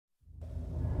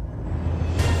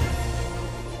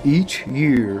Each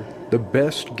year, the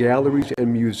best galleries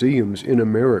and museums in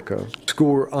America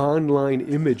score online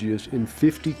images in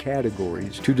 50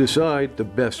 categories to decide the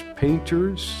best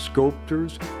painters,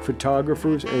 sculptors,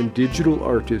 photographers, and digital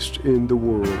artists in the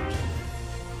world.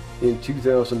 In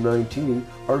 2019,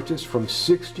 artists from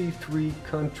 63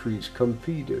 countries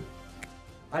competed.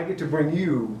 I get to bring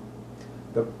you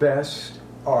the best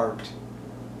art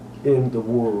in the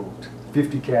world,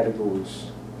 50 categories.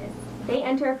 They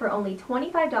enter for only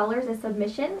 $25 a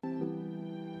submission.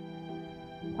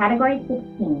 Category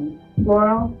 16,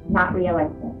 floral, not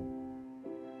realistic.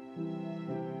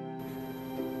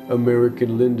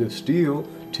 American Linda Steele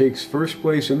takes first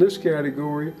place in this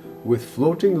category with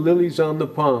Floating Lilies on the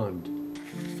Pond.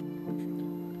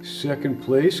 Second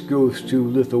place goes to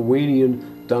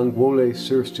Lithuanian Danguolė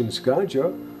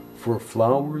Sirstinskaja for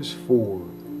Flowers 4.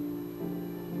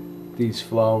 These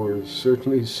flowers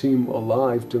certainly seem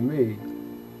alive to me.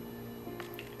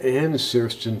 And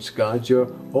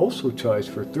Sirstinskaja also ties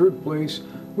for third place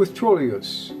with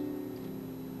Troilus.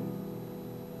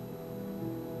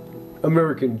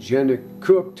 American Jenna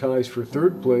Cook ties for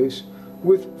third place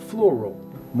with Floral,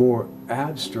 more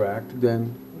abstract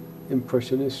than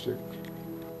impressionistic.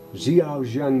 Xiao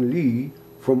Zhang Li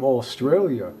from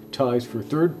Australia ties for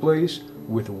third place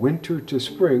with Winter to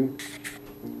Spring.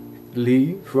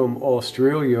 Li from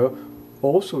Australia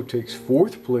also takes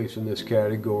fourth place in this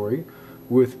category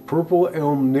with Purple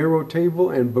Elm Narrow Table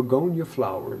and Begonia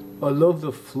Flower. I love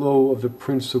the flow of the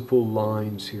principal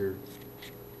lines here.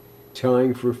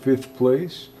 Tying for fifth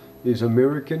place is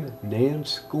American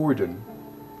Nance Gordon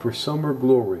for Summer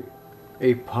Glory,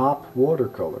 a pop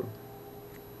watercolor.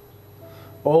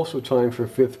 Also tying for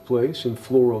fifth place in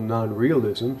floral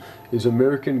non-realism is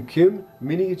American Kim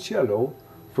Minicello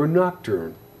for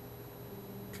Nocturne.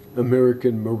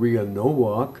 American Maria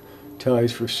Nowak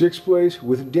ties for sixth place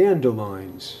with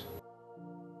Dandelions.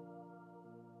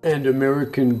 And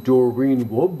American Doreen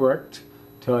Wolbrecht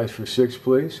ties for sixth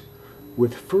place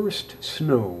with First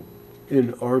Snow,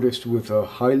 an artist with a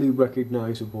highly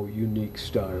recognizable, unique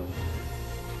style.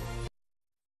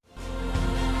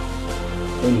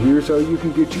 And here's how you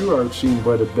can get your art seen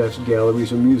by the best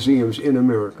galleries and museums in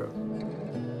America.